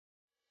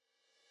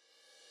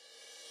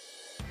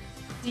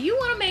Do you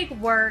want to make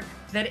work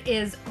that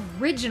is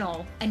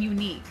original and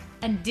unique?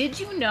 And did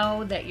you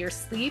know that your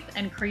sleep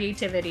and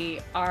creativity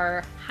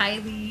are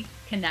highly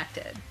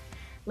connected?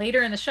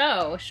 Later in the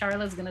show,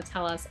 Charlotte's going to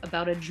tell us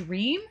about a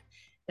dream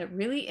that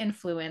really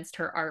influenced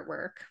her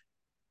artwork.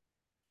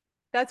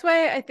 That's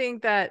why I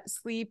think that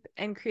sleep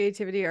and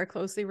creativity are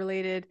closely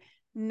related,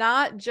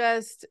 not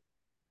just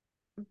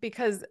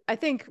because I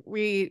think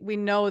we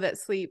know that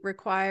sleep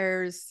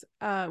requires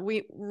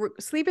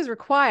sleep is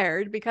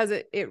required because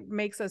it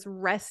makes us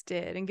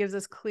rested and gives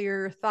us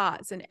clear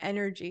thoughts and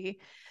energy.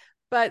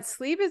 But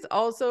sleep is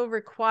also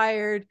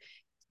required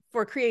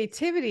for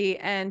creativity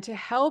and to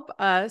help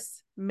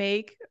us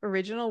make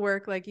original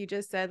work, like you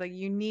just said, like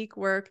unique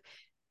work,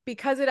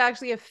 because it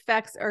actually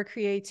affects our Mhm.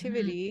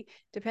 creativity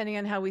depending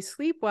on how we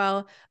sleep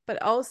well,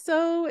 but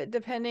also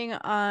depending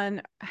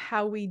on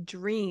how we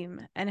dream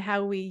and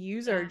how we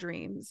use our Yeah.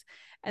 dreams.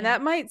 And Yeah.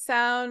 that might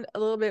sound a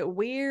little bit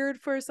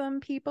weird for some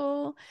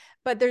people,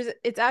 but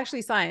it's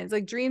actually science.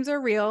 Like dreams are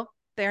real.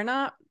 They're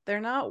not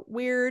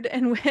weird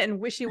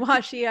and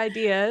wishy-washy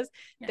ideas.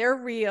 Yeah. They're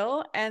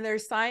real, and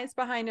there's science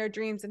behind our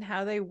dreams and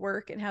how they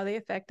work and how they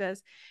affect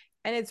us.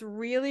 And it's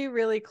really,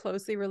 really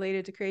closely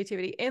related to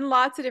creativity in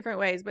lots of different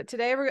ways. But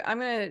today I'm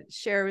going to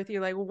share with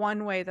you like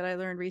one way that I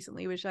learned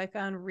recently, which I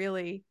found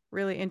really,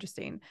 really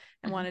interesting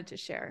and Mhm. wanted to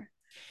share.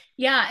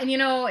 Yeah, and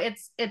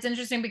it's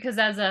interesting because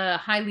as a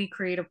highly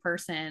creative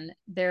person,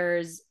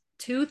 there's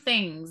two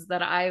things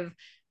that I've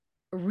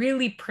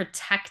really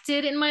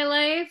protected in my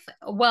life.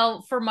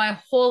 Well, for my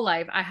whole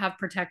life, I have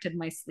protected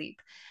my sleep.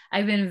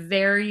 I've been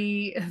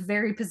very,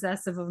 very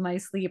possessive of my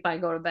sleep. I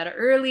go to bed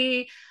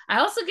early. I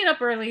also get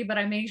up early, but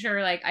I make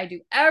sure like I do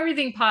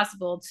everything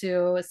possible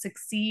to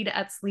succeed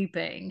at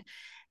sleeping,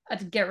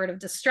 to get rid of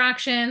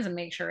distractions and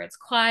make sure it's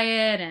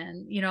quiet.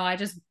 And,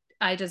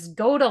 I just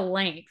go to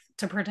length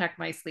to protect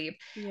my sleep.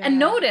 And Yeah.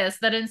 notice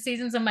that in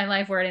seasons of my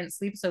life where I didn't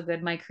sleep so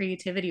good, my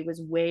creativity was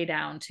way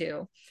down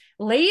too.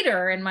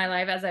 Later in my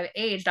life, as I've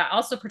aged, I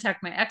also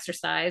protect my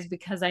exercise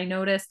because I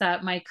noticed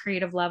that my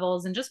creative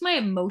levels and just my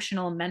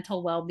emotional and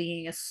mental well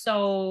being is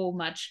so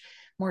much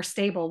more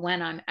stable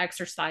when I'm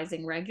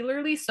exercising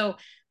regularly. So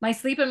my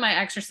sleep and my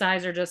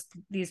exercise are just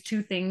these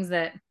two things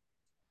that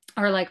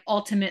are like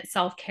ultimate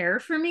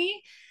self-care for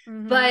me.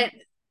 Mm-hmm. But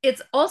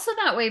it's also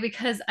that way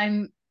because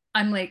I'm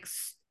like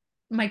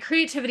my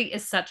creativity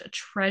is such a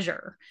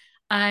treasure.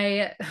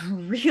 I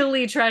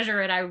really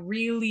treasure it. I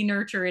really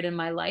nurture it in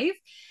my life.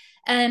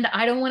 And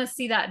I don't want to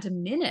see that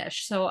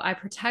diminish. So I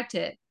protect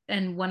it.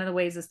 And one of the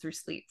ways is through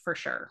sleep for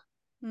sure.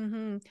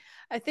 Mm-hmm.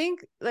 I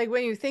think like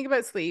when you think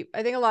about sleep,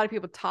 I think a lot of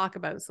people talk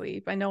about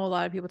sleep. I know a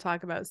lot of people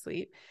talk about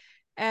sleep.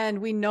 And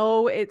we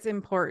know it's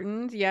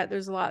important, yet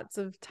there's lots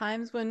of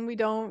times when we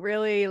don't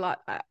really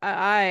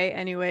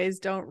anyways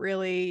don't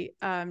really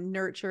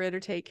nurture it or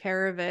take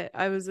care of it.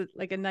 I was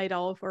like a night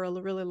owl for a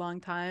really long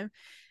time,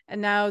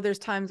 and now there's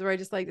times where I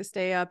just like to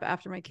stay up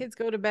after my kids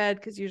go to bed,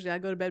 because usually I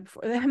go to bed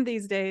before them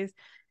these days.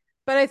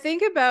 But I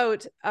think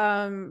about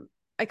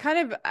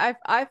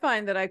I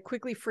find that I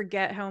quickly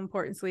forget how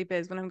important sleep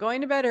is when I'm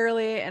going to bed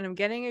early and I'm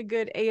getting a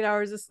good 8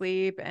 hours of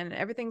sleep and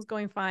everything's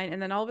going fine, and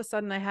then all of a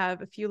sudden I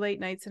have a few late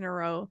nights in a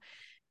row,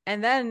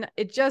 and then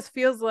it just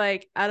feels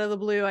like out of the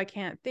blue I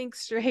can't think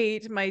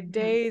straight. My Mhm.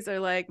 days are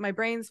like my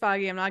brain's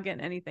foggy. I'm not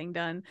getting anything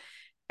done,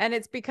 and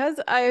it's because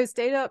I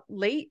stayed up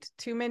late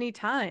too many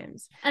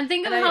times. And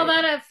think of And how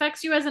I that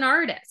affects you as an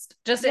artist.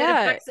 Just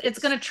Yeah, it's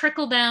going to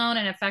trickle down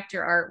and affect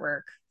your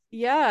artwork.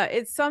 yeah,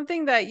 it's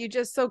something that you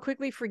just so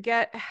quickly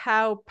forget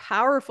how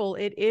powerful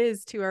it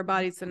is to our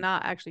bodies to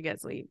not actually get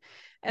sleep.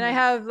 And I Yeah.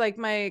 have like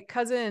my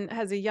cousin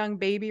has a young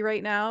baby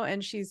right now,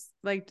 and she's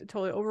like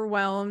totally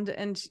overwhelmed.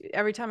 And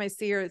every time I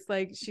see her, it's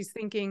like she's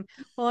thinking,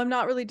 well, I'm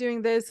not really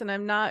doing this and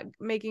I'm not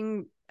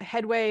making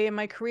headway in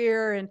my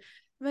career. And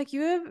I'm like,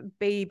 you have a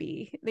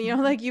baby,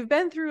 like you've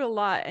been through a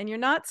lot and you're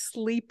not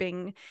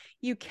sleeping.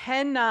 You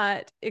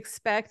cannot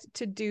expect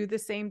to do the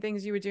same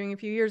things you were doing a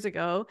few years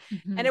ago,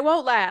 and Mhm. it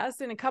won't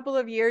last. In a couple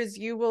of years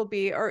you will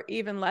be, or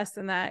even less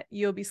than that,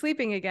 you'll be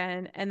sleeping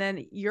again, and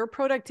then your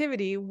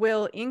productivity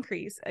will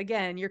increase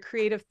again, your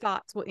creative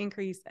thoughts will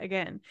increase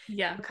again,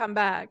 Yeah. they'll come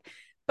back.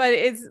 But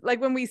it's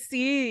like when we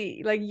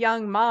see like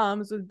young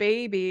moms with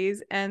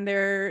babies and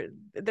they're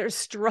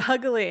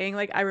struggling,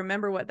 like I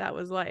remember what that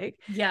was like.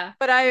 Yeah.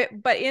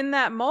 But in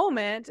that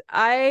moment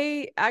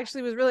I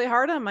actually was really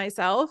hard on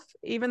myself,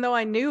 even though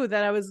I knew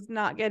that I was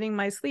not getting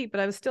my sleep, but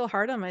I was still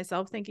hard on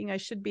myself, thinking I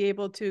should be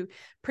able to To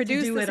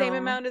produce do the it same all.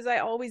 amount as I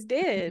always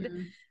did.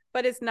 Mhm.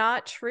 But it's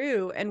not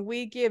true. And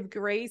we give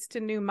grace to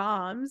new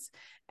moms.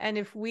 And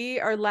if we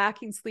are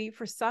lacking sleep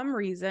for some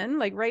reason,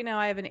 like right now,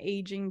 I have an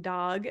aging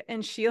dog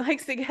and she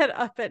likes to get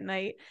up at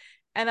night.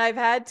 And I've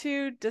had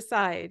to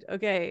decide,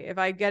 okay, if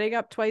I'm getting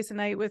up twice a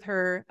night with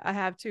her, I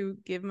have to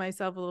give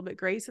myself a little bit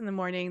grace in the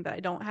morning, that I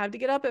don't have to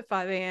get up at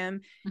 5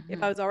 a.m.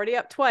 if I Mhm. was already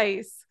up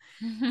twice.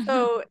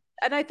 So,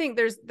 and I think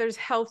there's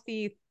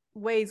healthy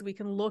ways we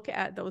can look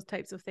at those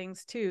types of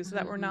things too, so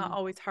that we're not Mhm.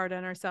 always hard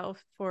on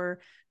ourselves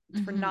for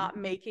Mhm. not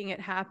making it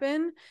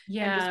happen,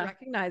 and just Yeah.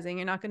 recognizing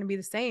you're not going to be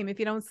the same if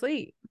you don't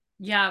sleep.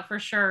 Yeah, for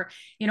sure.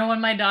 You know,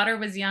 when my daughter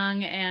was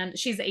young, and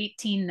she's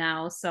 18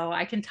 now, so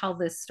I can tell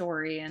this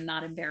story and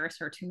not embarrass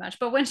her too much.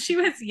 But when she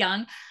was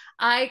young,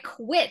 I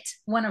quit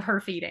one of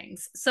her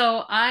feedings.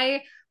 So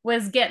I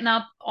was getting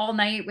up all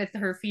night with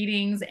her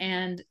feedings,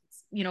 and,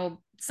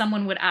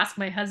 someone would ask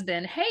my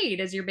husband, "Hey,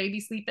 does your baby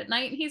sleep at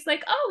night?" And he's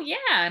like, "Oh,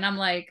 yeah." And I'm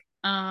like,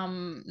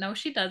 no,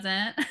 she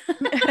doesn't.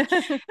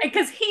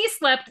 Because he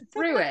slept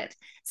through it.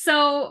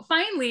 So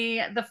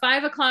finally, the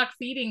 5 o'clock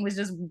feeding was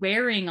just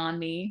wearing on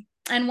me.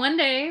 And one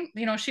day,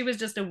 she was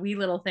just a wee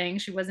little thing.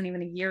 She wasn't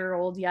even a year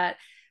old yet.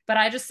 But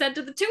I just said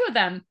to the two of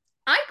them,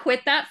 I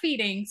quit that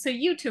feeding. So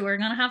you two are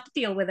going to have to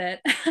deal with it.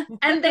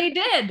 And they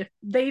did.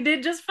 They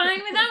did just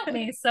fine without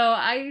me. So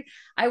I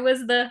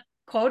was the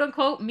quote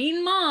unquote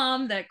mean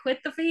mom that quit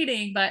the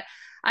feeding, but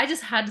I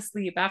just had to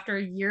sleep after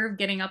a year of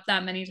getting up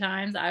that many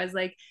times. I was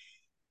like,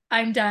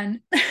 I'm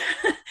done.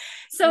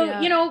 So,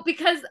 Yeah.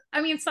 because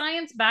I mean,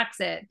 science backs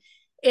it.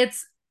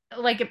 It's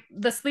like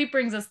the sleep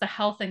brings us the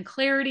health and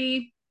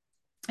clarity.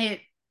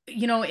 It,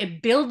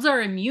 it builds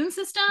our immune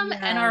system,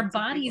 and Yeah, our it's a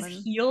big bodies one.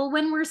 heal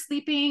when we're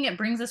sleeping. It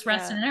brings us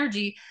rest Yeah. and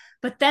energy.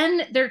 But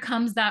then there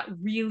comes that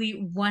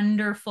really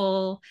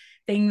wonderful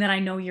thing that I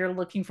know you're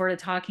looking forward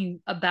to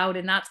talking about,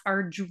 and that's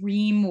our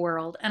dream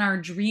world and our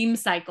dream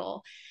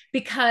cycle.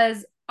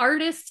 Because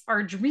artists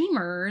are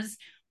dreamers.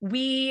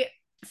 We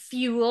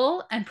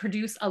fuel and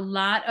produce a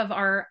lot of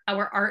our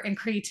art and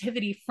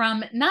creativity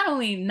from not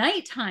only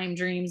nighttime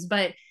dreams,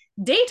 but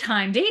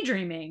daytime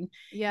daydreaming.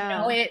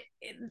 Yeah.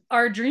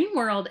 Our dream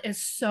world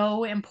is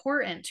so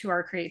important to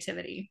our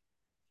creativity.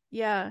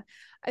 Yeah.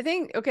 I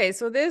think okay,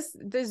 so this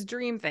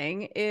dream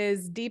thing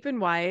is deep and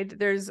wide.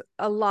 There's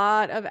a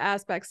lot of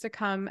aspects to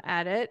come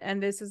at it,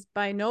 and this is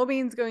by no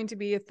means going to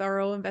be a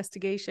thorough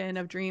investigation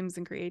of dreams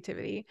and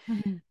creativity.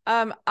 Mhm.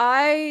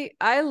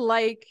 I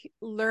like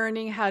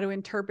learning how to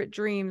interpret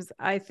dreams.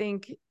 I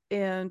think,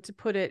 and to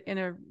put it in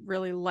a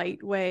really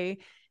light way,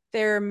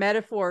 they're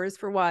metaphors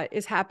for what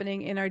is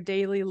happening in our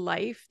daily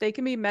life. They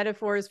can be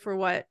metaphors for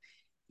what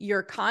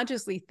you're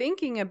consciously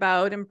thinking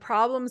about and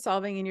problem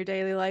solving in your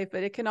daily life,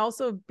 but it can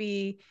also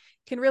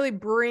can really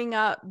bring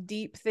up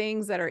deep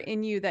things that are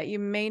in you that you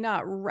may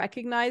not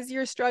recognize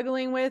you're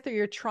struggling with, or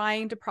you're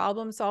trying to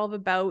problem solve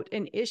about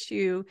an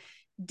issue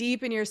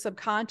deep in your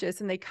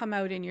subconscious, and they come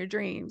out in your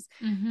dreams.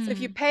 So if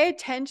you Mhm. pay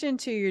attention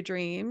to your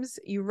dreams,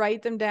 you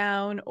write them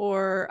down,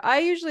 or I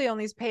usually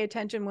only pay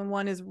attention when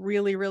one is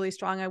really, really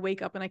strong. I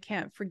wake up and I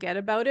can't forget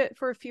about it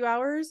for a few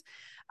hours.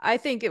 I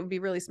think it would be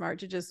really smart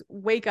to just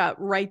wake up,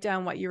 write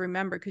down what you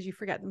remember, because you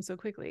forget them so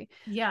quickly.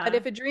 But Yeah.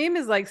 if a dream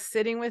is like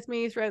sitting with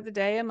me throughout the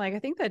day, I'm like, I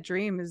think that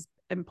dream is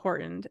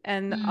important,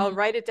 and I'll Mm.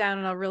 write it down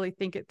and I'll really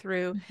think it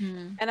through.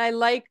 Mhm. And I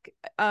like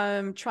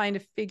trying to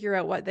figure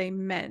out what they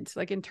meant,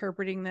 like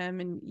interpreting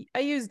them. And I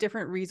use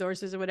different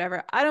resources or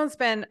whatever. I don't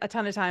spend a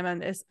ton of time on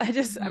this. I'm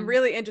Mhm.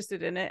 really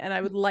interested in it, and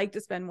I would like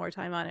to spend more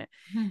time on it.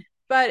 Mhm.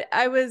 But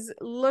I was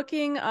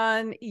looking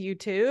on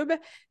YouTube,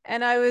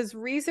 and I was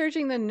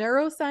researching the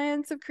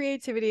neuroscience of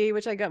creativity,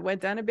 which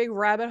went down a big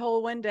rabbit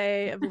hole one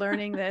day of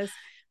learning this.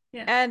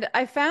 Yeah. And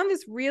I found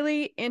this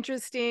really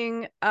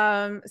interesting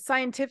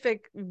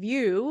scientific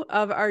view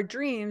of our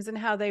dreams and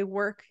how they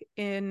work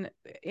in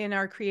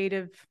our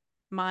creative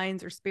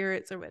minds or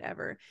spirits or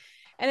whatever.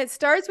 And it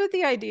starts with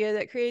the idea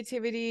that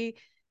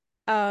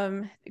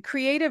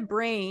creative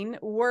brain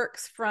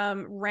works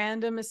from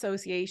random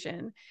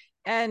association.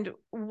 And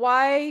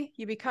why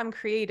you become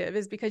creative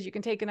is because you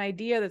can take an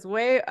idea that's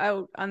way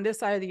out on this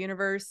side of the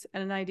universe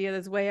and an idea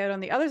that's way out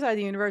on the other side of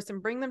the universe,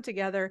 and bring them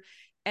together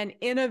and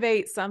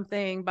innovate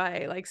something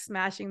by like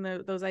smashing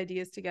those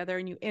ideas together,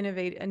 and you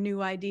innovate a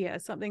new idea,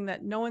 something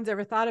that no one's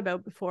ever thought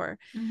about before.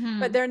 But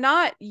Mhm. they're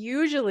not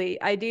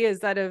usually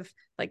ideas that have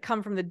like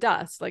come from the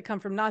dust, like come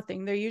from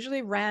nothing. They're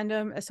usually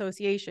random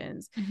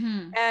associations.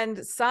 Mhm.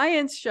 And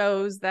science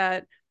shows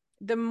that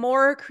the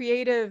more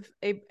creative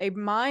a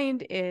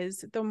mind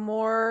is, the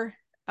more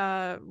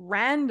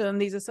random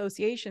these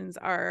associations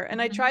are.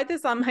 And I Mhm. tried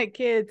this on my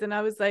kids, and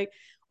I was like,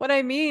 what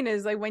I mean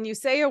is, like, when you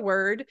say a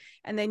word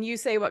and then you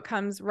say what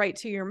comes right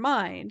to your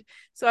mind.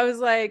 So I was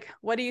like,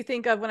 what do you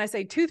think of when I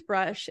say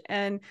toothbrush?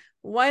 And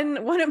one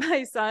of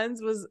my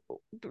sons was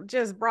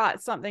just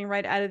brought something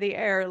right out of the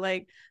air,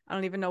 like I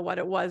don't even know what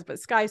it was, but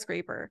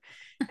skyscraper.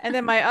 And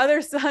then my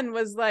other son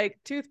was like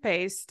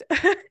toothpaste.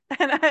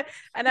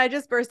 And I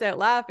just burst out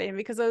laughing,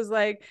 because I was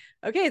like,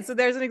 okay, so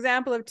there's an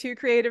example of two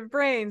creative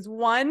brains.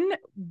 One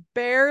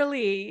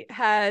barely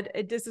had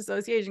a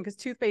disassociation because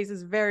toothpaste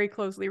is very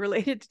closely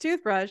related to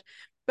toothbrush.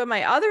 But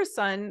my other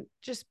son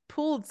just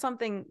pulled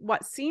something,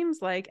 what seems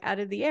like, out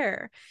of the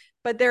air.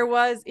 But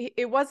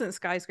it wasn't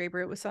skyscraper,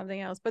 it was something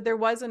else. But there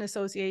was an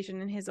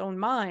association in his own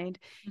mind.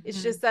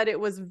 It's just Mhm. that it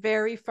was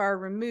very far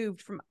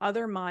removed from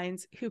other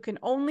minds who can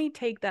only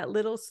take that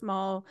little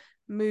small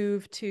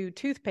move to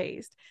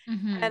toothpaste. And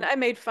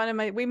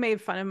Mhm. we made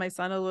fun of my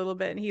son a little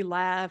bit, and he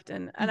laughed.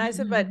 And I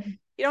said, but Mhm.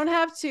 you don't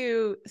have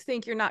to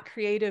think you're not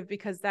creative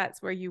because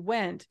that's where you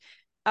went.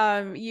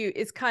 you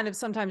it's kind of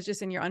sometimes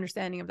just in your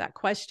understanding of that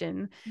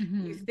question, you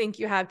Mm-hmm. think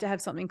you have to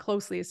have something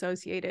closely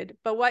associated.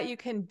 But what you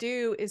can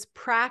do is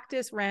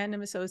practice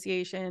random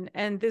association.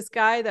 And this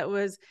guy that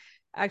was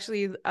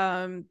actually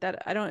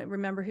that I don't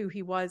remember who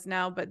he was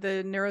now, but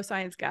the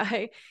neuroscience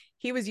guy,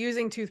 he was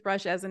using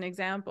toothbrush as an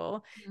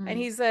example. And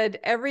Mm. he said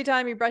every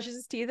time he brushes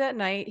his teeth at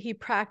night, he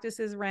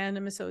practices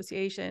random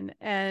association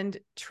and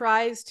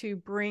tries to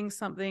bring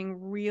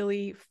something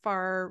really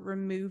far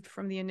removed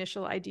from the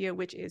initial idea,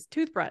 which is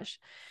toothbrush.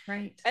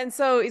 Right. And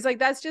so he's like,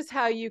 that's just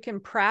how you can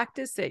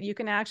practice it. You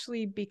can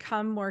actually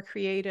become more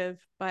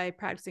creative by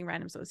practicing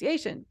random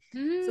association.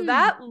 So Mm.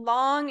 that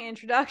long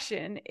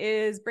introduction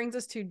is brings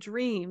us to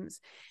dreams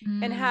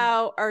and Mm.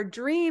 how our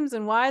dreams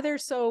and why they're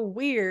so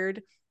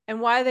weird and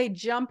why they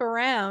jump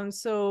around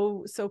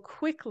so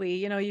quickly.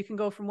 You know, you can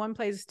go from one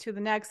place to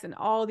the next and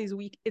all these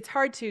week. It's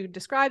hard to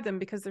describe them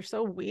because they're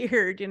so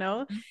weird, you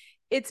know. Mhm.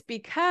 It's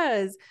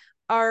because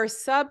our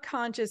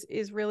subconscious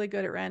is really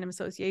good at random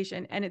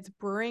association, and it's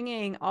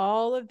bringing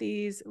all of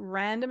these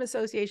random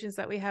associations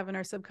that we have in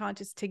our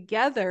subconscious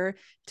together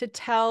to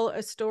tell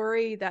a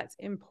story that's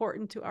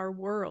important to our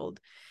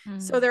world.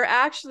 So Mm. they're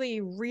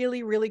actually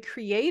really, really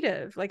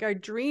creative. Like our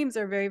dreams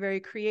are very, very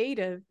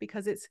creative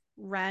because it's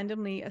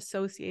randomly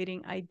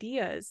associating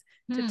ideas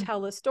to Mm.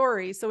 tell a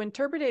story. So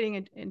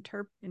interpreting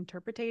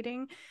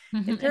interpreting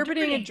a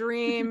Interpreting.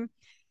 dream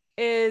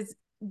is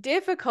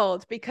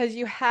difficult because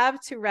you have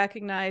to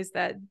recognize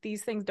that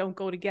these things don't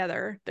go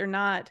together. They're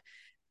not,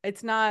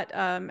 it's not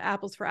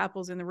apples for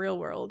apples in the real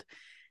world.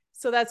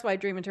 So that's why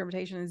dream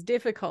interpretation is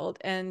difficult.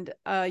 And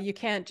you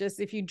can't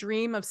just, if you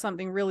dream of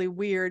something really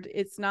weird,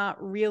 it's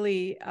not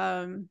really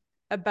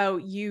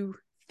about you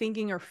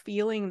thinking or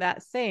feeling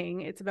that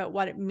thing. It's about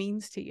what it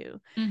means to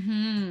you.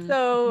 Mm-hmm.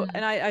 So, Mm-hmm.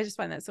 and I just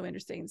find that so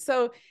interesting.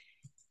 So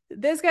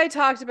this guy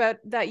talked about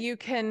that you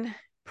can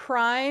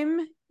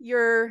prime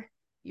your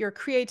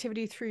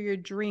creativity through your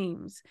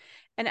dreams.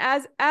 And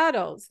as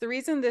adults, the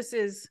reason this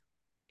is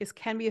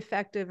can be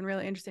effective and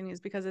really interesting is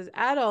because as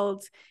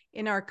adults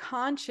in our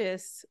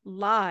conscious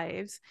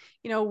lives,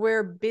 you know,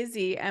 we're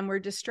busy and we're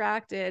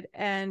distracted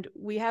and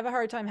we have a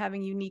hard time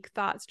having unique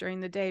thoughts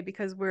during the day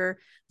because we're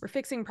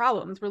fixing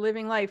problems, we're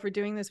living life, we're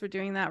doing this, we're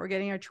doing that, we're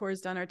getting our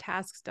chores done, our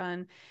tasks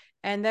done.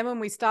 And then when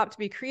we stop to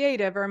be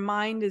creative, our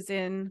mind is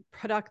in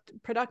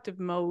productive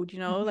mode, you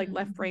know, like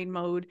left Mm-hmm. brain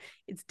mode.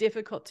 It's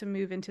difficult to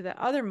move into the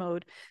other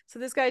mode. So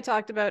this guy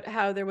talked about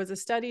how there was a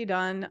study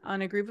done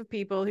on a group of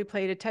people who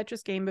played a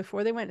Tetris game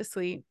before they went to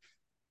sleep.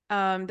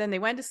 Then they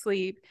went to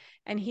sleep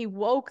and he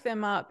woke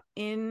them up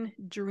in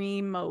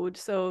dream mode.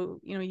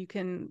 So, you know, you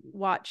can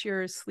watch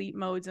your sleep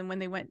modes. And when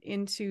they went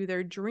into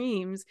their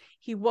dreams,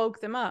 he woke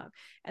them up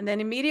and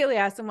then immediately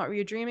asked them, what were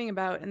you dreaming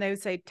about? And they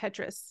would say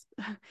Tetris,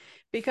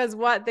 because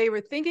what they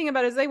were thinking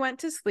about as they went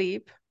to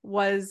sleep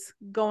was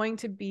going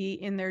to be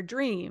in their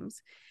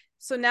dreams.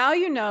 So now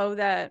you know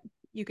that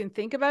you can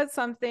think about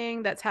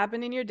something that's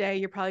happened in your day.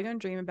 You're probably going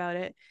to dream about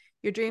it.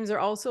 Your dreams are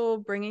also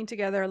bringing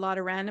together a lot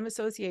of random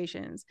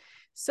associations.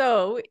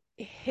 So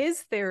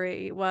his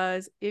theory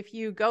was if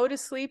you go to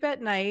sleep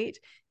at night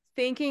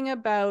thinking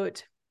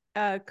about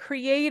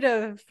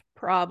creative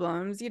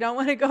problems, you don't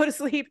want to go to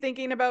sleep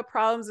thinking about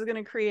problems is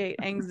going to create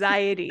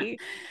anxiety.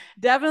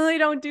 Definitely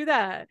don't do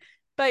that.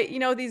 But you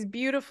know, these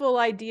beautiful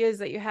ideas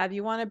that you have,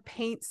 you want to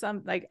paint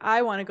some, like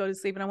I want to go to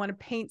sleep and I want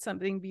to paint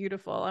something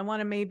beautiful. I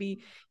want to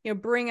maybe, you know,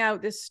 bring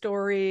out this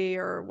story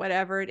or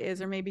whatever it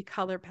is, or maybe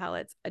color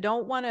palettes. I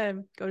don't want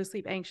to go to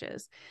sleep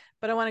anxious,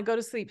 but I want to go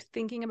to sleep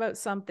thinking about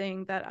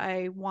something that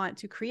I want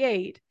to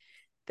create.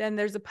 Then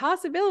there's a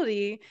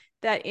possibility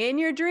that in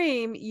your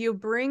dream, you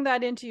bring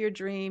that into your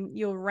dream,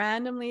 you'll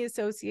randomly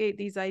associate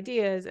these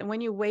ideas. And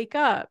when you wake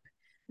up,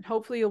 and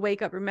hopefully you'll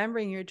wake up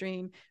remembering your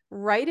dream,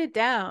 write it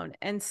down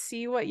and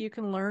see what you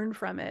can learn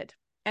from it.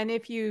 And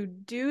if you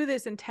do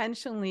this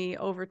intentionally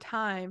over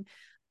time,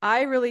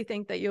 I really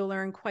think that you'll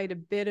learn quite a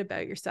bit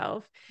about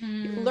yourself.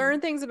 You'll Mm.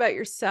 learn things about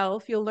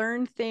yourself. You'll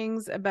learn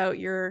things about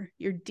your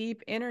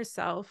deep inner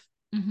self,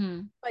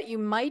 Mm-hmm. but you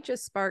might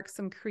just spark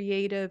some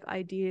creative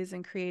ideas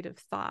and creative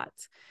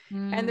thoughts.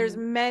 And there's Mm.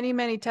 many,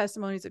 many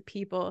testimonies of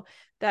people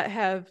that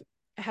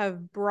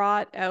have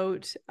brought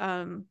out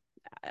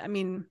I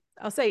mean,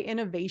 I'll say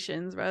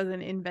innovations rather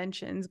than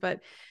inventions, but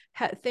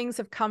things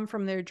have come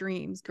from their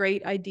dreams,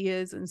 great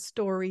ideas and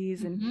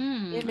stories and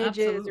Mm-hmm.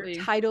 images or Absolutely.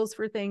 titles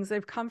for things that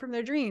have come from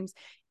their dreams.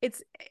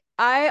 It's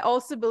I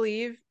also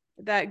believe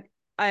that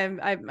I'm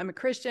a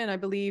Christian. I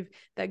believe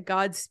that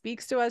God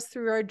speaks to us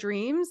through our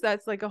dreams.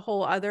 That's like a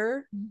whole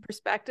other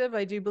perspective.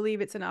 I do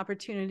believe it's an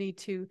opportunity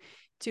to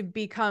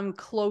become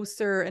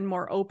closer and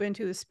more open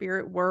to the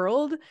spirit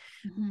world.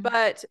 Mm-hmm.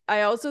 But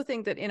I also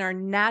think that in our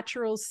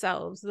natural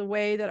selves, the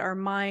way that our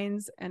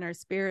minds and our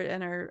spirit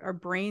and our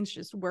brains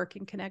just work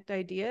and connect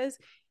ideas,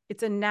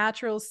 it's a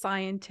natural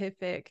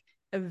scientific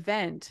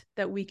event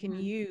that we can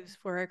Mm-hmm. use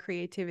for our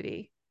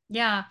creativity.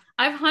 Yeah,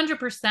 I've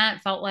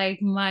 100% felt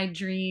like my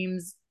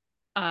dreams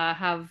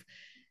have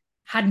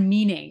had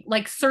meaning.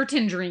 Like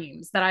certain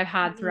dreams that I've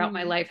had throughout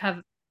my Mm. life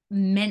have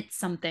meant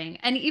something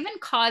and even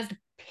caused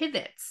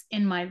pivots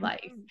in my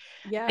life.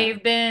 Yeah.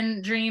 They've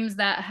been dreams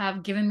that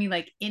have given me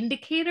like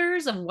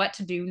indicators of what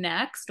to do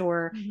next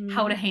or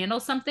how to handle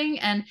something.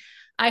 And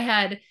I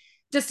had,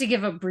 just to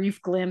give a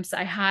brief glimpse,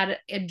 I had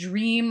a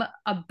dream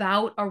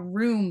about a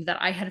room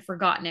that I had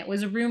forgotten. It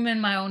was a room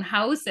in my own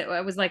house. It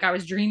was like I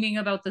was dreaming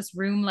about this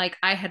room, like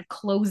I had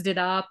closed it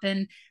up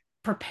and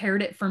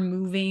prepared it for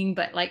moving,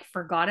 but like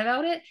forgot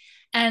about it.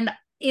 And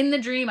in the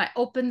dream, I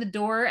opened the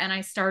door and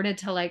I started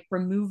to like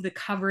remove the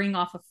covering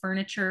off of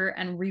furniture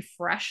and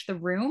refresh the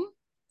room.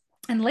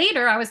 And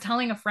later, I was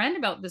telling a friend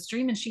about this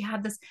dream, and she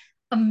had this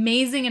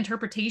amazing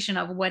interpretation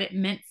of what it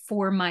meant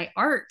for my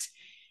art.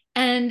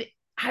 And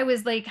I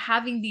was like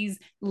having these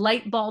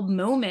light bulb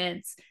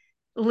moments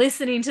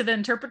listening to the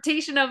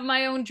interpretation of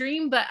my own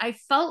dream, but I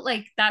felt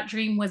like that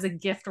dream was a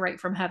gift right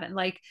from heaven.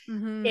 Like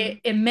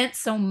it meant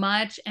so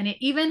much. And it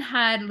even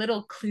had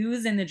little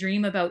clues in the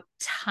dream about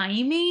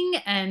timing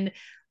and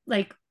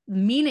like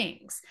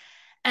meanings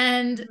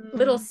and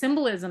little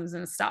symbolisms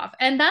and stuff.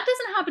 And that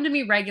doesn't happen to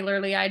me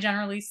regularly. I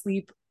generally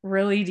sleep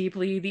really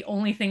deeply. The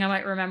only thing I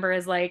might remember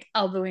is like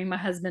elbowing my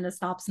husband to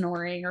stop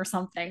snoring or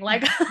something.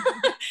 Like,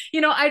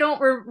 I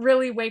don't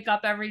really wake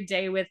up every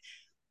day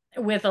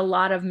with a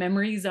lot of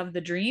memories of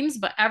the dreams,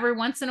 but every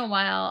once in a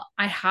while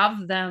I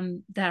have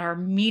them that are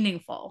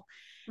meaningful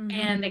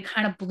and they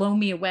kind of blow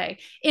me away.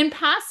 In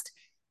past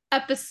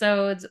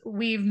episodes,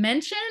 we've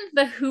mentioned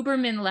the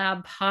Huberman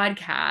Lab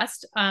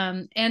podcast.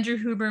 Andrew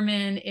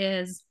Huberman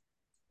is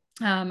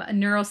a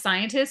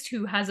neuroscientist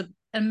who has an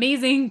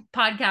amazing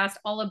podcast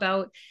all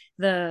about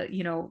the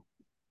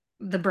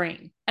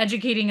brain,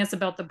 educating us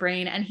about the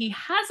brain. And he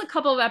has a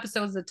couple of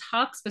episodes that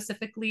talk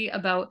specifically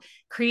about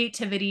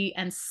creativity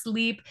and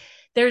sleep.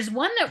 There's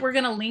one that we're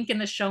going to link in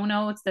the show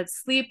notes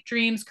that's sleep,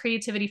 dreams,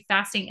 creativity,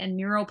 fasting, and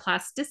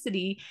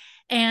neuroplasticity.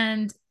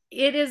 And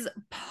it is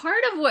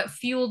part of what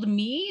fueled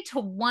me to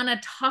want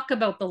to talk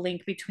about the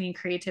link between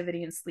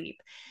creativity and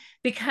sleep.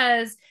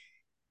 Because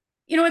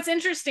what's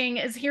interesting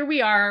is here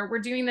we're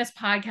doing this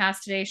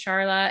podcast today,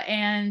 Charla,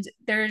 and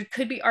there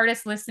could be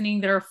artists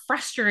listening that are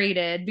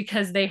frustrated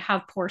because they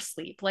have poor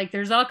sleep. Like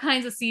there's all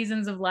kinds of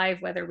seasons of life,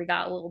 whether we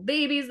got little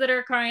babies that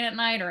are crying at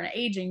night or an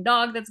aging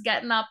dog that's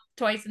getting up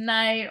twice a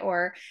night,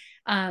 or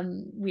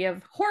we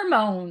have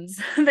hormones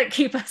that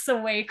keep us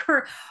awake,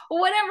 or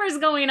whatever's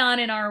going on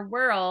in our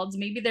world.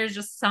 Maybe there's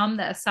just some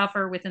that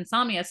suffer with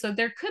insomnia. So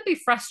there could be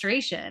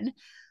frustration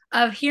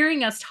of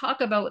hearing us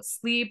talk about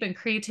sleep and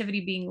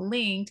creativity being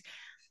linked.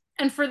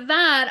 And for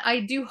that,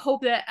 I do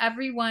hope that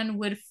everyone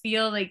would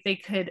feel like they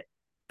could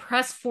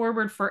press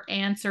forward for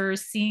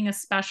answers, seeing a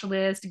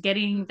specialist,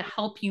 getting the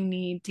help you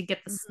need to get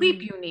the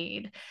sleep you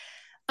need.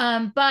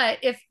 But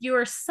if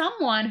you're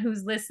someone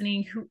who's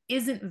listening who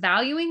isn't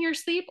valuing your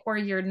sleep, or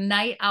you're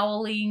night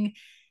owling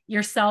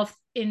yourself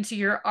into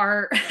your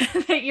art,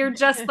 that you're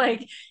just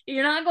like,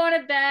 you're not going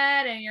to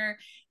bed and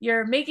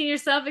you're making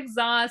yourself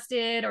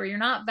exhausted, or you're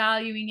not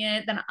valuing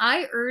it, then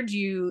I urge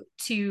you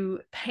to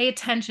pay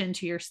attention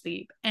to your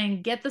sleep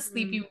and get the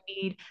sleep you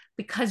need,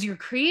 because your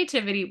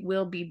creativity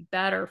will be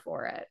better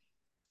for it.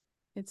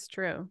 It's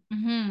true.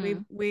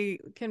 We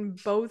can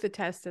both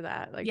attest to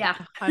that. Like, yeah,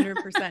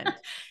 100%.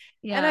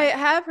 Yeah. And I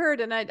have heard,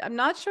 and I'm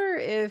not sure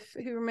if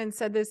Huberman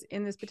said this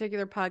in this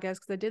particular podcast,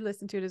 because I did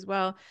listen to it as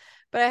well,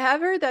 but I have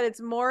heard that it's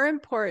more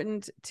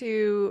important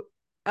to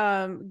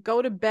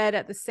go to bed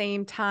at the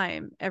same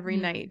time every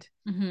night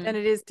than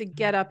it is to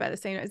get up at the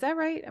same. Is that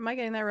right? Am I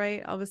getting that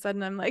right? All of a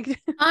sudden I'm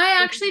like, I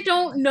actually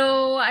don't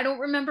know. I don't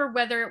remember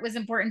whether it was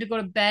important to go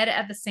to bed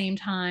at the same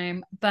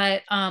time,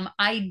 but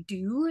I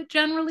do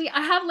generally.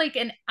 I have like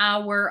an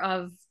hour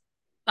of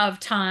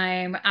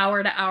time,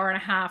 hour to hour and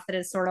a half, that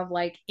is sort of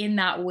like in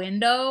that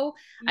window.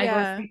 I go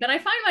to sleep, but I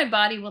find my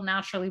body will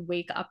naturally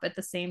wake up at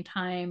the same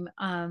time.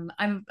 I'm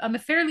a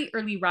fairly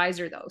early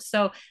riser though,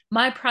 so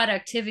my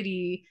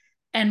productivity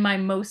and my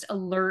most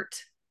alert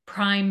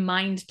prime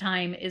mind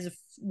time is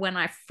when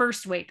I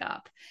first wake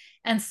up.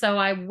 And so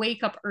I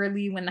wake up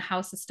early when the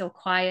house is still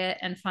quiet,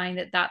 and find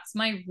that that's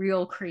my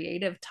real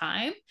creative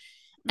time.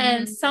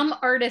 And some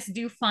artists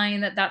do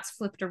find that that's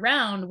flipped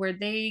around, where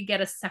they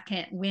get a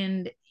second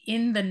wind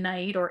in the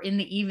night or in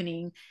the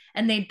evening,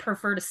 and they'd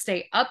prefer to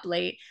stay up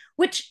late,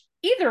 which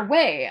either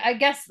way, I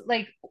guess,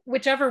 like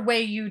whichever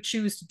way you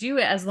choose to do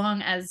it, as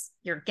long as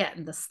you're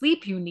getting the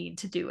sleep you need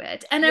to do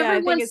it. And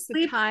I think it's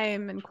the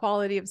time and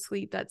quality of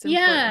sleep that's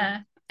important. Yeah.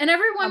 And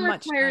everyone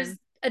requires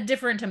a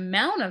different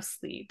amount of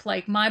sleep.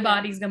 Like my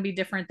body's going to be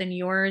different than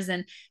yours.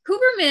 And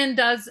Huberman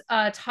does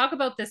talk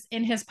about this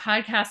in his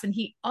podcast. And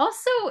he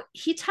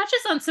touches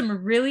on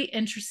some really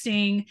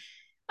interesting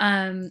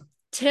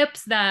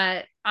tips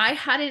that I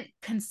hadn't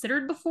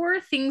considered before.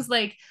 Things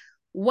like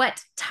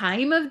what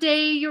time of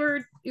day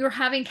you're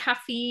having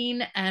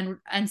caffeine and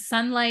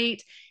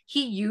sunlight.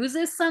 He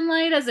uses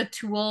sunlight as a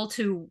tool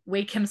to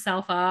wake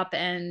himself up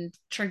and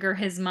trigger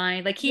his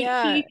mind. Like he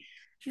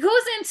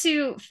goes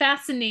into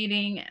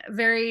fascinating,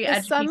 very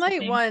the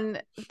sunlight one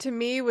to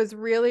me was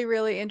really,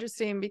 really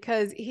interesting,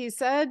 because he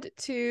said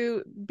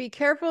to be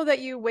careful that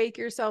you wake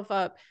yourself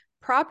up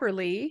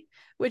properly,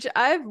 which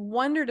I've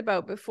wondered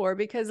about before,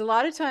 because a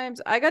lot of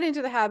times I got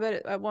into the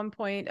habit at one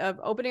point of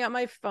opening up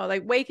my phone,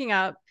 like waking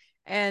up,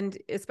 and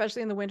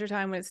especially in the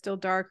wintertime when it's still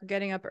dark,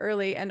 getting up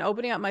early and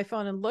opening up my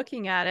phone and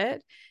looking at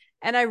it.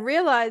 And I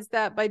realized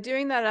that by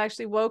doing that, it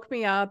actually woke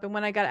me up. And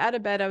when I got out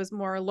of bed, I was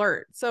more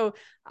alert. So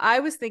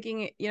I was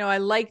thinking, I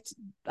liked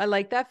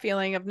that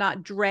feeling of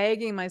not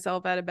dragging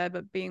myself out of bed,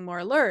 but being more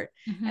alert.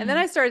 And then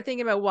I started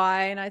thinking about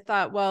why. And I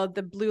thought, well,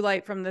 the blue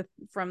light from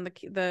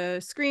the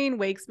screen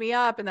wakes me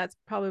up. And that's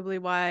probably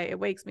why it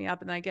wakes me up.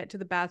 And then I get to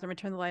the bathroom, I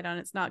turn the light on.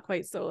 It's not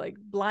quite so like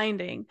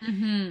blinding.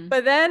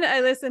 But then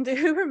I listened to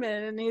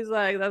Huberman and he's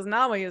like, that's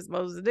not what you're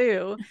supposed to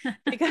do,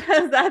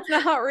 because that's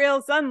not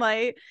real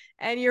sunlight.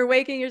 And you're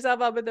waking yourself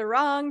up with the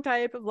wrong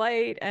type of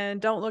light, and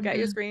don't look at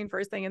your screen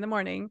first thing in the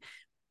morning.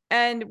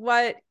 And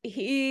what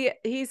he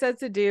says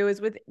to do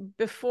is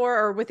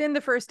within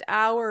the first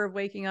hour of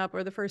waking up,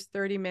 or the first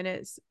 30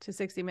 minutes to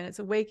 60 minutes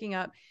of waking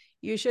up,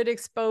 you should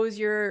expose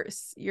your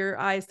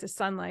eyes to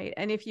sunlight.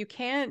 And if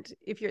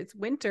it's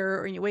winter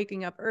or you're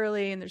waking up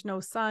early and there's no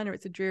sun, or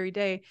it's a dreary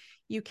day,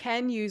 you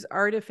can use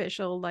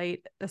artificial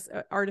light,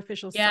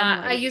 artificial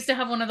sunlight. I used to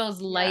have one of those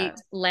light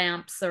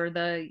lamps, or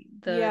the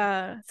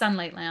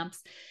sunlight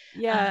lamps.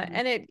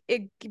 And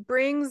it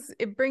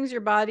brings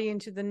your body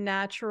into the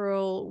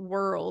natural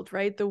world,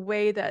 right? The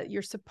way that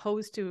you're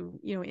supposed to,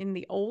 in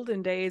the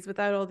olden days,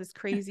 without all this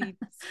crazy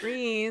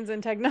screens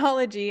and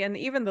technology and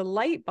even the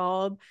light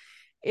bulb.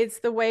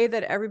 It's the way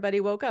that everybody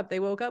woke up. They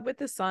woke up with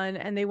the sun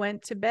and they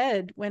went to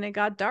bed when it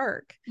got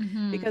dark,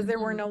 because there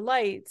were no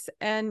lights.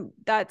 And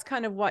that's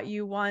kind of what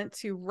you want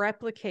to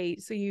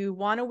replicate. So you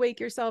want to wake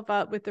yourself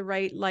up with the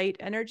right light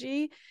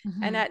energy.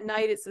 And at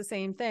night, it's the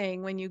same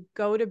thing. When you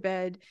go to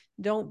bed,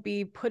 don't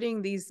be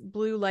putting these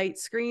blue light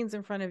screens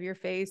in front of your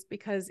face,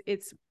 because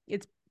it's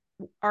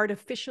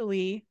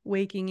artificially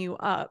waking you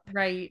up.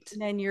 Right.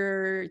 And then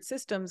your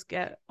systems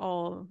get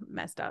all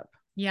messed up.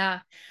 Yeah.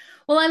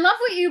 Well, I love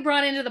what you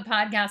brought into the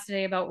podcast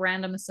today about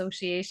random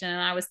association.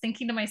 And I was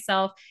thinking to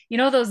myself,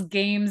 those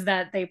games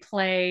that they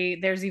play,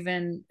 there's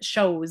even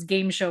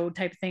game show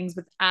type things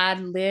with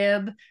ad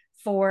lib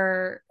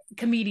for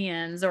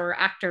comedians or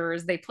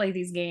actors. They play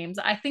these games.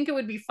 I think it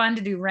would be fun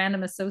to do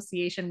random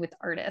association with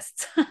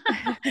artists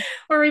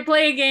where we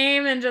play a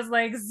game and just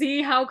like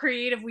see how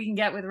creative we can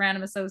get with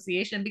random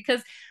association,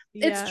 because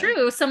it's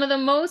true. Some of the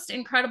most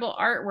incredible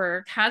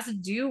artwork has to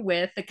do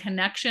with the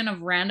connection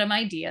of random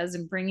ideas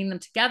and bringing them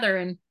together.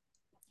 And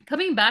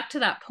coming back to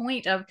that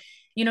point of,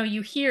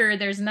 you hear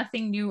there's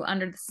nothing new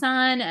under the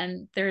sun,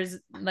 and there's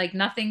like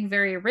nothing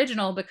very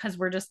original, because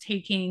we're just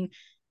taking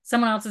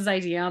someone else's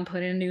idea and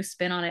putting a new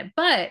spin on it.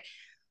 But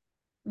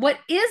what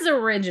is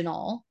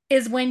original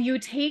is when you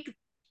take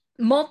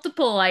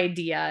multiple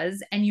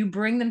ideas and you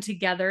bring them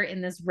together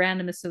in this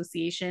random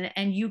association,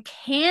 and you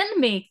can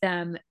make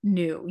them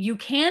new. You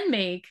can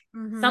make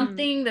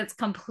something that's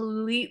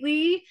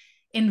completely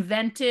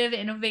inventive,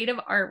 innovative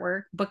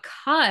artwork,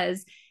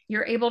 because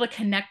you're able to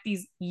connect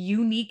these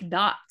unique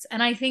dots.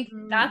 And I think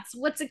that's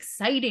what's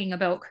exciting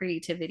about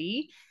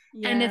creativity.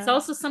 And it's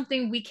also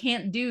something we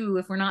can't do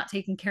if we're not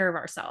taking care of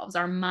ourselves,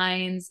 our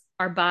minds,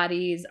 our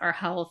bodies, our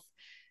health,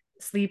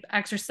 sleep,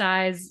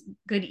 exercise,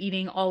 good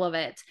eating, all of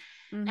it.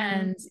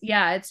 And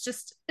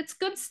it's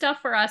good stuff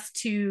for us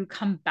to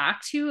come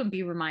back to and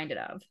be reminded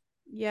of.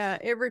 Yeah,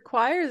 it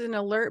requires an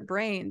alert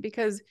brain,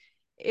 because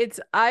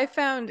I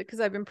found,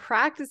 because I've been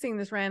practicing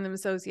this random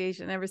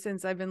association ever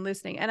since I've been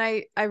listening. And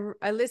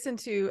I listened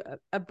to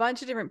a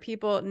bunch of different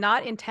people,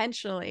 not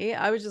intentionally.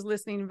 I was just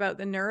listening about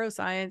the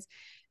neuroscience,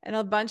 and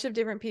a bunch of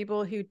different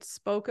people who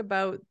spoke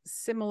about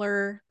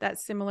that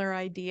similar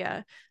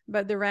idea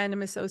about the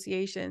random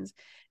associations.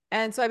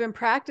 And so I've been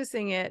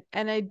practicing it.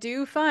 And I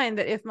do find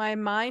that if my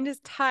mind is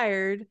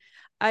tired,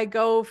 I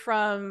go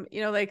from,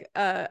 like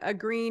a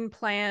green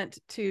plant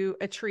to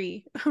a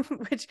tree,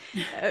 which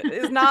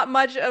is not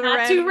much of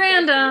not too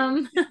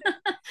random.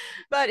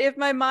 But if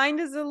my mind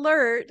is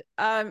alert,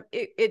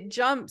 it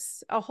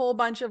jumps a whole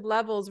bunch of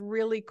levels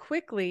really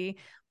quickly,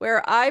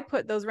 where I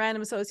put those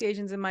random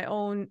associations in my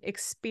own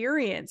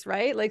experience,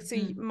 right? Like, so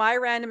my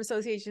random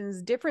association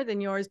is different than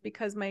yours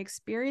because my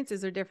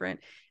experiences are different.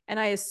 And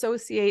I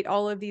associate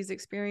all of these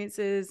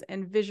experiences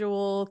and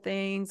visual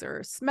things,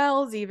 or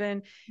smells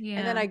even,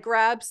 and then I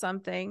grab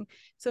something.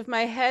 So if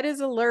my head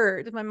is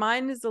alert, if my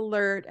mind is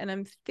alert, and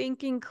I'm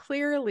thinking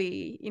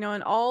clearly,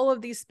 and all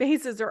of these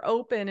spaces are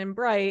open and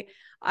bright,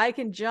 I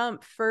can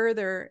jump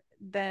further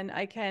than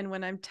I can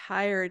when I'm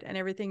tired and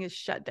everything is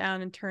shut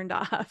down and turned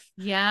off.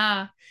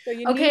 Yeah. So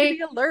you need to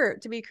be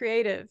alert to be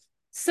creative.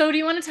 So do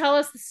you want to tell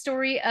us the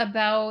story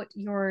about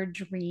your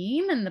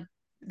dream and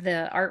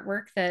the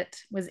artwork that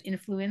was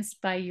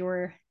influenced by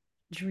your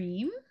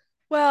dream?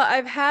 Well,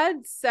 I've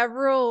had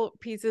several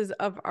pieces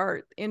of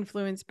art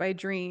influenced by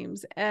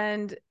dreams.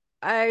 And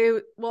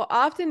I will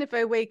often, if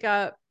I wake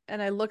up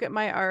and I look at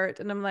my art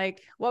and I'm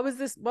like, what was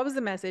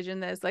the message in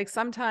this? Like,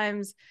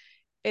 sometimes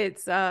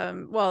it's,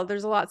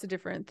 there's lots of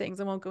different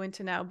things I won't go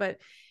into now, but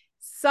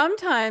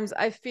Sometimes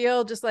I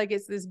feel just like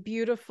it's this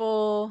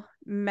beautiful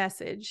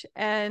message.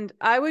 And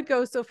I would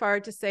go so far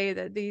to say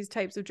that these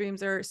types of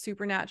dreams are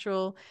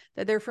supernatural,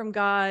 that they're from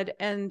God.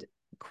 And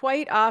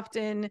quite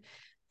often,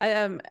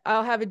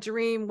 I'll have a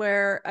dream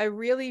where I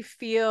really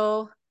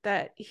feel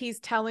that he's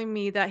telling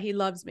me that he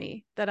loves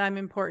me, that I'm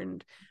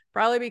important,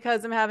 probably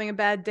because I'm having a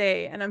bad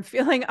day and I'm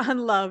feeling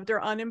unloved or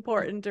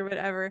unimportant or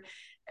whatever.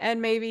 And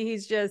maybe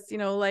he's just,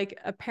 like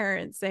a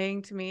parent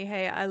saying to me,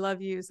 hey, I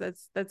love you, so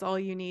that's all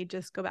you need,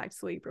 just go back to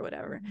sleep or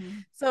whatever. Mm-hmm.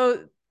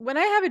 So when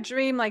I have a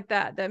dream like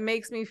that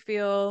makes me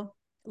feel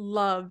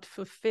loved,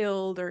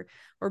 fulfilled,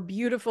 or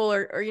beautiful,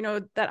 or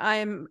that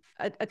I'm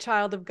a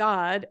child of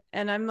God.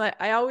 And I'm like,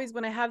 I always,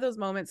 when I have those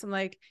moments, I'm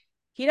like,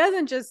 he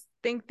doesn't just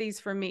think these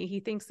for me,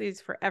 he thinks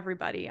these for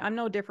everybody. I'm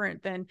no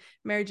different than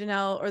Mary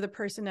Janelle or the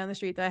person down the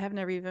street that I have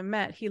never even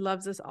met. He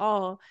loves us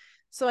all.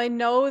 So I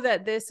know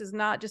that this is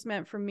not just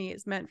meant for me,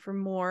 it's meant for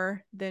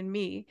more than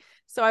me.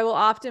 So I will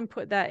often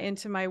put that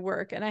into my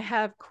work. And I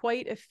have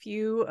quite a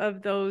few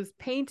of those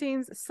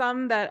paintings,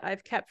 some that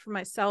I've kept for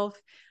myself.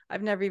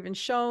 I've never even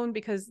shown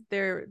because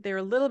they're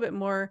a little bit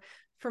more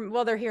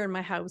they're here in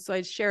my house, so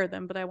I'd share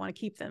them, but I want to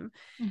keep them.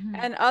 Mm-hmm.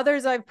 And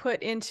others I've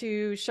put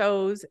into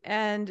shows.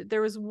 And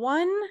there was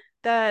one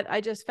that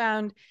I just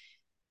found,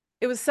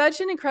 it was such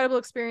an incredible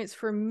experience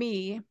for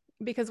me,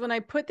 because when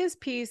I put this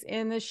piece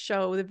in the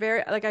show,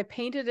 I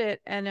painted it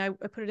and I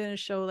put it in a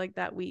show like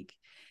that week.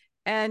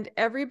 And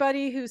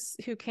everybody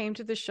who came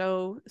to the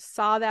show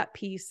saw that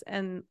piece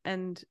and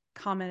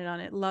commented on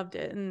it, loved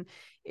it. And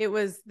it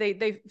was,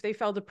 they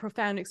felt a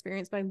profound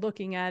experience by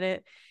looking at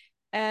it.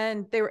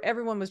 And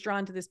everyone was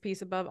drawn to this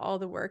piece above all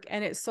the work,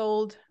 and it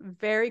sold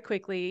very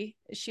quickly.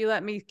 She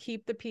let me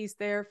keep the piece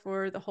there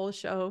for the whole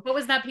show. What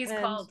was that piece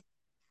And called?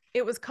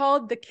 it was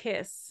called The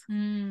Kiss.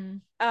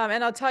 Mm.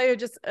 And I'll tell you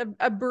just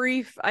a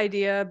brief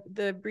idea,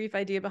 the brief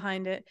idea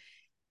behind it.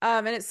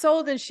 And it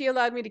sold, and she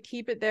allowed me to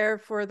keep it there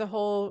for the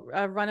whole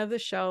run of the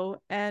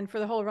show. And for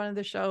the whole run of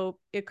the show,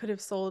 it could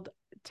have sold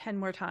 10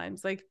 more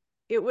times. Like,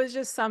 it was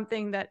just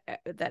something that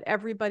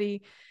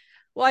everybody,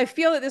 well, I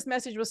feel that this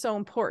message was so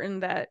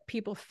important that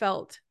people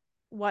felt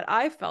what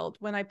I felt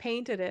when I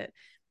painted it.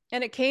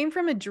 And it came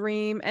from a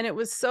dream, and it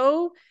was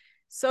so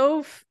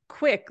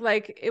quick.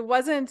 Like, it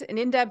wasn't an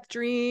in-depth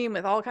dream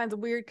with all kinds of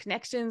weird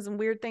connections and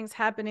weird things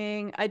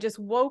happening. I just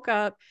woke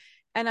up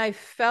and I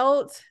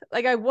felt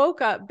like I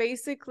woke up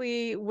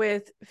basically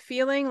with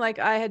feeling like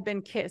I had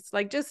been kissed,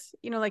 like just,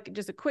 like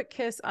just a quick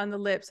kiss on the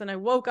lips. And I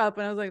woke up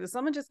and I was like, did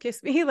someone just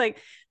kiss me? Like,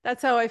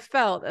 that's how I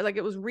felt. Like,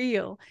 it was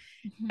real.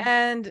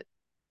 Mm-hmm.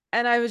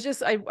 And I was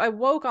just, I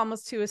woke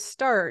almost to a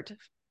start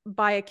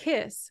by a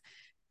kiss.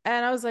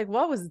 And I was like,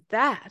 what was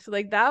that?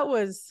 Like, that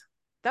was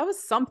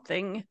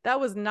something. That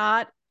was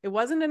not, it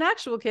wasn't an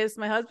actual kiss.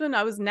 My husband,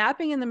 I was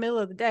napping in the middle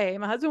of the day.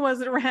 My husband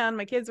wasn't around.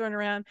 My kids weren't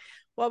around.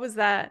 What was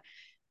that?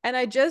 And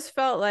I just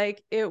felt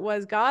like it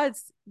was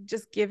God's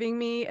just giving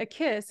me a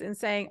kiss and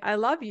saying, I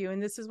love you.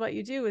 And this is what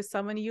you do is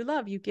someone you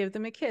love, you give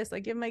them a kiss. I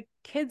give my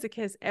kids a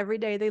kiss every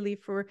day they leave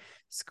for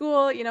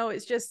school.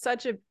 It's just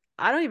such a,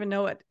 I don't even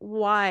know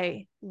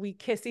why we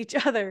kiss each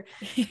other,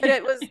 but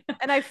it was,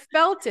 and I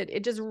felt it.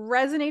 It just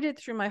resonated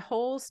through my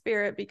whole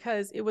spirit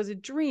because it was a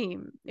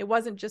dream. It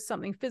wasn't just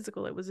something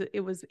physical.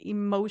 It was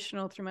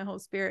emotional through my whole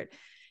spirit.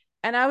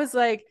 And I was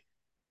like,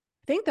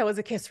 I think that was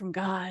a kiss from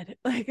God.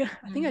 Like,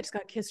 I think I just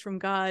got kissed from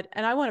God,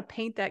 and I want to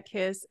paint that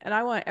kiss, and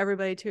I want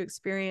everybody to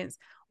experience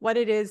what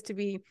it is to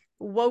be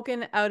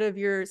woken out of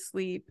your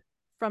sleep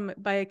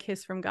by a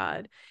kiss from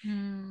God.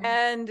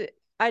 And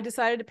I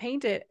decided to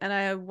paint it, and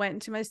I went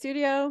into my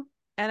studio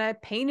and I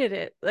painted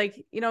it.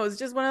 Like, it was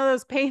just one of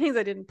those paintings.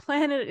 I didn't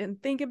plan it. I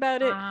didn't think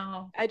about it.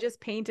 Wow. I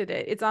just painted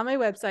it. It's on my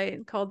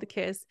website called The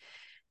Kiss.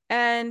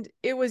 And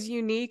it was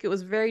unique. It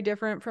was very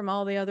different from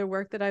all the other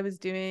work that I was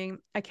doing.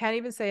 I can't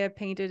even say I've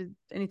painted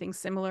anything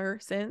similar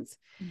since.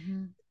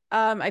 Mm-hmm.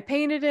 I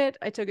painted it.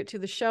 I took it to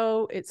the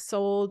show. It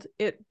sold.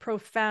 It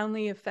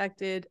profoundly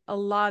affected a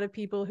lot of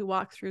people who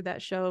walked through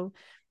that show.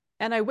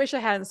 And I wish I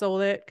hadn't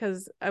sold it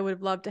because I would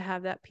have loved to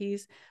have that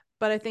piece.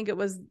 But I think it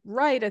was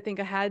right. I think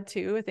I had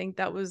to. I think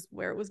that was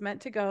where it was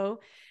meant to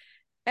go.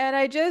 And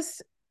I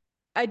just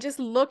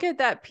look at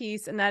that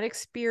piece and that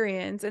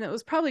experience, and it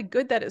was probably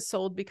good that it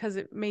sold because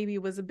it maybe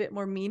was a bit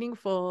more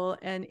meaningful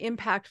and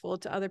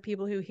impactful to other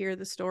people who hear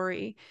the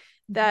story,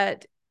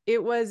 that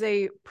it was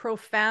a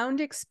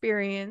profound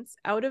experience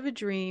out of a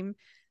dream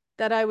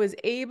that I was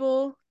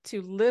able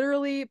to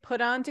literally put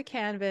onto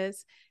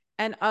canvas,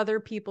 and other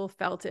people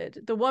felt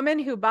it. The woman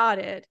who bought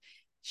it,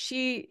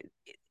 she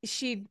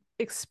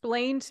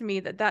explained to me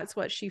that that's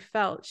what she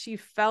felt. She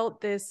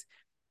felt this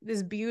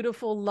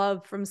beautiful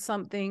love from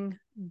something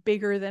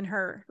bigger than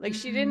her. Like,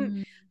 she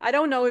didn't, I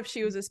don't know if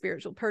she was a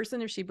spiritual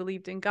person, if she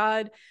believed in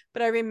God,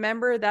 but I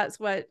remember that's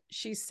what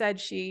she said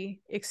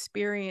she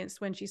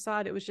experienced when she saw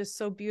it. It was just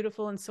so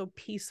beautiful and so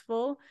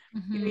peaceful.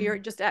 You're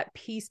just at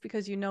peace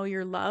because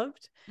you're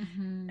loved.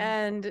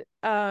 And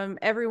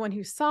everyone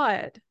who saw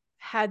it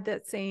had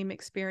that same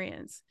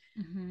experience.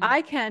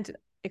 I can't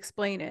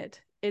explain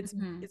it. it's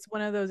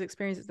one of those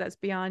experiences that's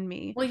beyond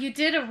me. Well, you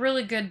did a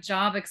really good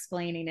job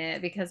explaining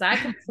it because I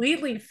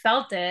completely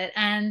felt it.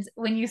 And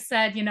when you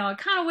said, I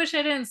kind of wish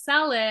I didn't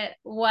sell it,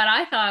 what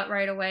I thought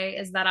right away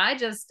is that I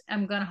just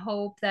am going to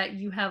hope that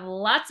you have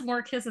lots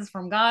more kisses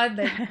from God,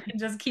 that you can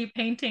just keep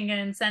painting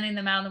and sending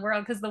them out in the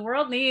world, because the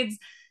world needs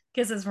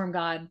kisses from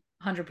God,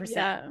 100%.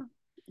 Yeah.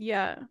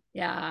 Yeah.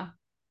 Yeah.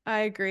 I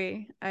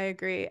agree. I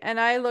agree. And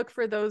I look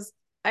for those,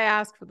 I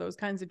ask for those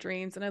kinds of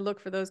dreams, and I look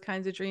for those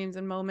kinds of dreams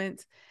and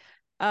moments.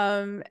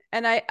 And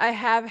I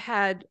have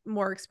had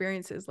more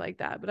experiences like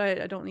that, but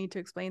I don't need to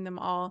explain them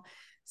all.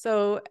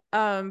 So,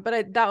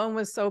 that one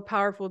was so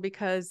powerful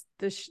because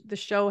the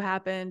show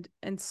happened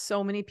and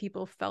so many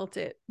people felt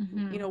it,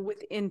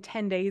 within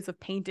 10 days of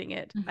painting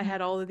it. I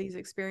had all of these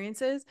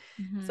experiences.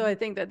 So I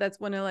think that that's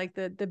one of like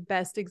the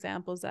best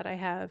examples that I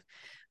have.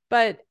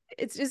 But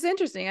it's just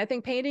interesting. I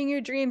think painting your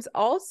dreams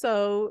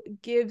also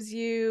gives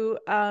you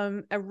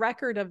a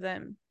record of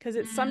them, because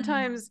it's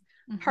sometimes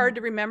hard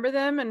to remember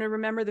them and to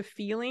remember the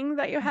feeling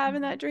that you have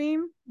in that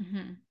dream.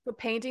 So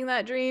painting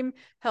that dream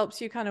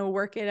helps you kind of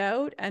work it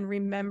out and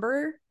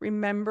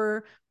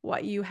remember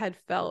what you had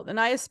felt. And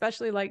I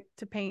especially like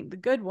to paint the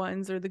good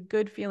ones, or the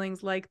good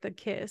feelings, like the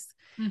kiss,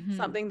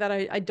 something that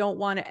I don't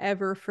want to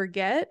ever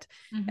forget.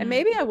 And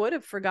maybe I would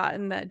have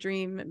forgotten that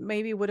dream.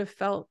 Maybe would have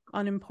felt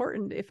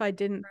unimportant if I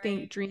didn't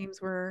think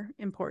dreams were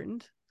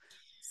important.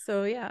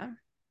 So yeah.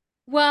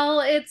 Well,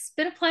 it's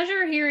been a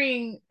pleasure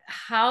hearing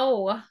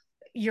how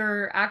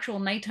your actual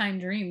nighttime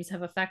dreams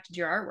have affected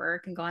your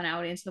artwork and gone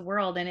out into the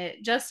world. And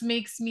it just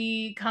makes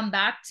me come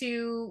back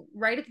to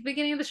right at the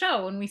beginning of the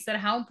show when we said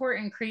how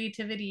important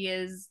creativity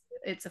is.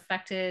 It's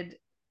affected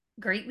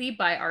greatly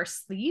by our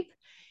sleep.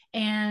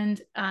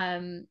 And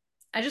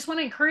I just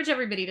want to encourage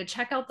everybody to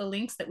check out the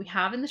links that we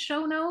have in the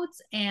show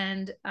notes.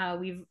 And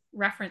we've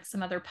referenced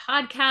some other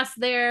podcasts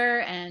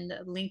there, and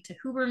a link to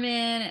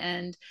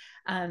Huberman,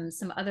 and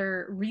some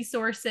other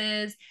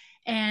resources.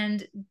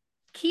 And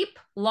keep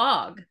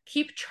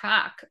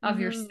track of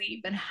your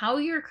sleep and how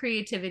your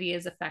creativity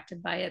is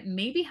affected by it,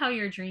 maybe how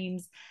your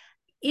dreams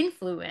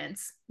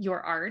influence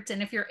your art.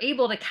 And if you're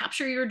able to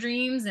capture your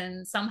dreams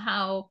and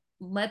somehow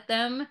let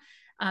them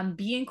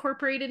be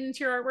incorporated into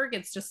your artwork,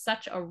 it's just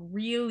such a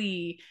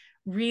really,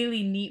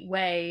 really neat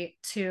way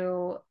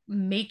to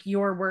make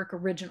your work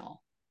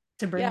original,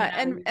 to bring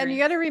and you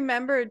got to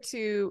remember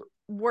to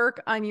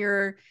work on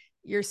your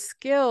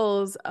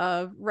skills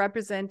of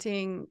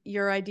representing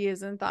your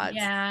ideas and thoughts.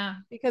 Yeah.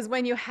 Because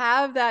when you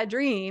have that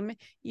dream,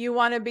 you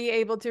want to be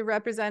able to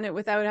represent it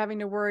without having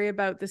to worry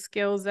about the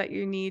skills that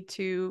you need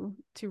to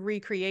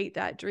recreate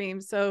that dream.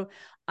 So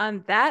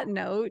on that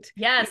note,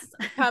 yes,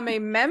 you become a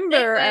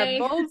member at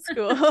Bold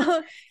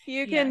School.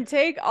 You can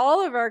take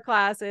all of our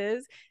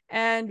classes,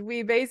 and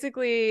we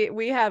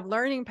have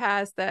learning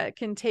paths that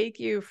can take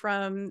you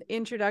from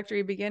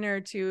introductory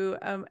beginner to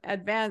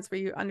advanced,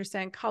 where you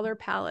understand color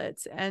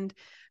palettes and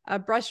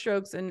brush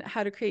strokes and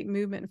how to create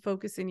movement and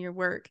focus in your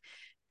work.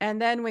 And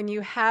then when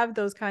you have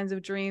those kinds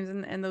of dreams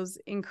and those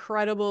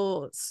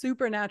incredible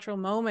supernatural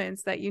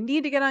moments that you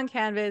need to get on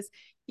canvas,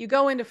 you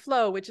go into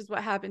flow, which is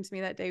what happened to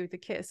me that day with the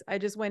kiss. I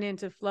just went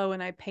into flow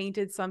and I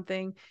painted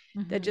something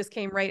that just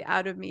came right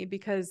out of me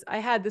because I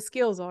had the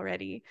skills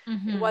already.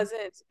 It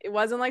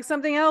wasn't like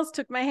something else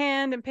took my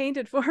hand and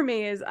painted for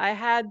me. Is I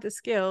had the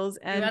skills,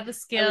 and you had the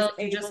skills,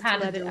 you just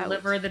had to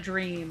deliver the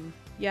dream.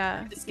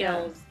 Yeah, the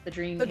skills, the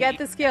dream. So get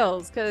the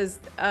skills, because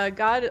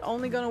God is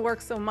only going to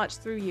work so much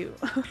through you.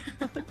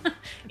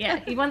 Yeah,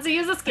 he wants to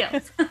use the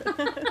skills.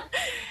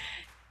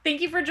 Thank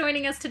you for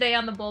joining us today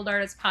on the Bold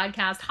Artist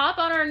Podcast. Hop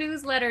on our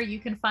newsletter. You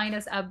can find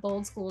us at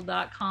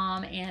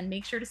boldschool.com, and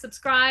make sure to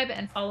subscribe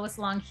and follow us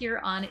along here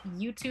on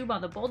YouTube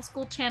on the Bold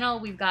School channel.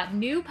 We've got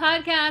new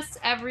podcasts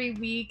every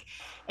week,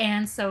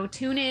 and so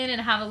tune in and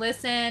have a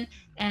listen.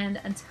 And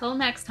until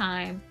next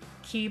time,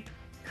 keep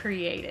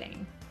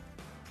creating.